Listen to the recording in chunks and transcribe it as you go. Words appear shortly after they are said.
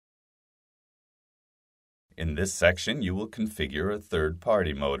In this section, you will configure a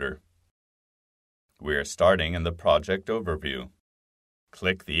third-party motor. We are starting in the project overview.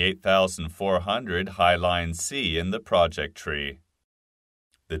 Click the 8400 HighLine C in the project tree.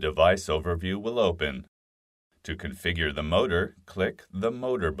 The device overview will open. To configure the motor, click the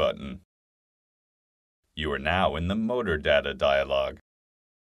Motor button. You are now in the Motor Data dialog.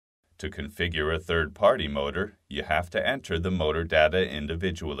 To configure a third-party motor, you have to enter the motor data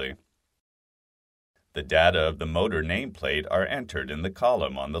individually. The data of the motor nameplate are entered in the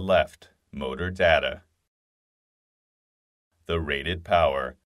column on the left, Motor Data. The rated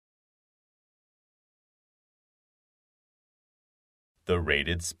power, the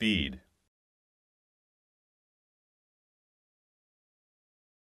rated speed,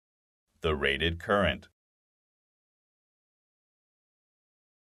 the rated current,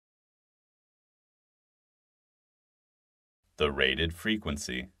 the rated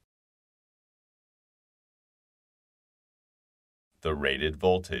frequency, the rated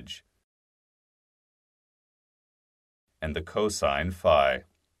voltage, and the cosine phi.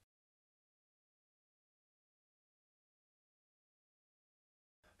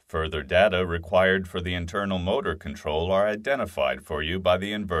 Further data required for the internal motor control are identified for you by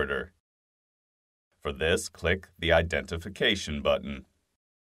the inverter. For this, click the Identification button.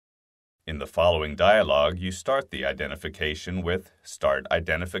 In the following dialog, you start the identification with Start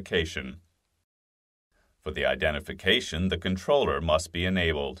Identification. For the identification, the controller must be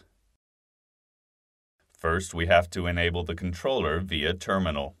enabled. First, we have to enable the controller via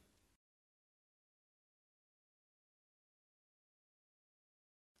terminal.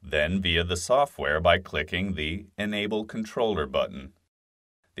 Then via the software by clicking the Enable Controller button.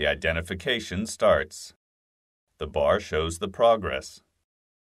 The identification starts. The bar shows the progress.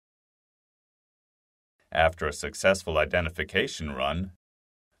 After a successful identification run,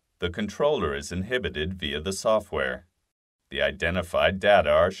 the controller is inhibited via the software. The identified data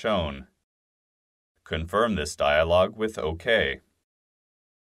are shown. Confirm this dialog with OK.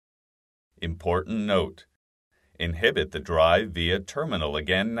 Important note: inhibit the drive via terminal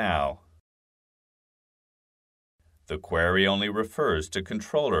again now. The query only refers to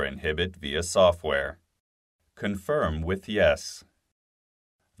controller inhibit via software. Confirm with yes.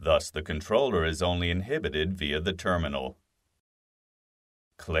 Thus, the controller is only inhibited via the terminal.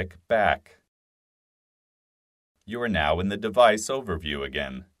 Click Back. You are now in the device overview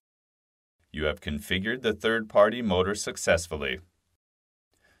again. You have configured the third-party motor successfully.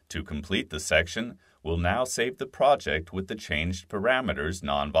 To complete the section, we'll now save the project with the changed parameters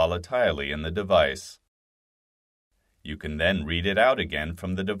non-volatilely in the device. You can then read it out again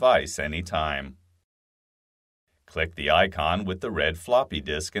from the device anytime. Click the icon with the red floppy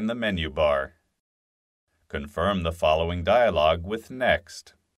disk in the menu bar. Confirm the following dialog with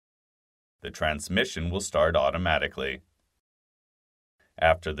Next. The transmission will start automatically.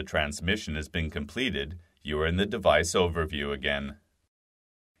 After the transmission has been completed, you are in the device overview again.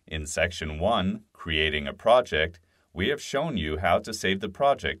 In Section 1, Creating a Project, we have shown you how to save the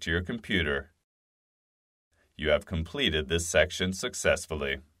project to your computer. You have completed this section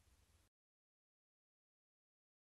successfully.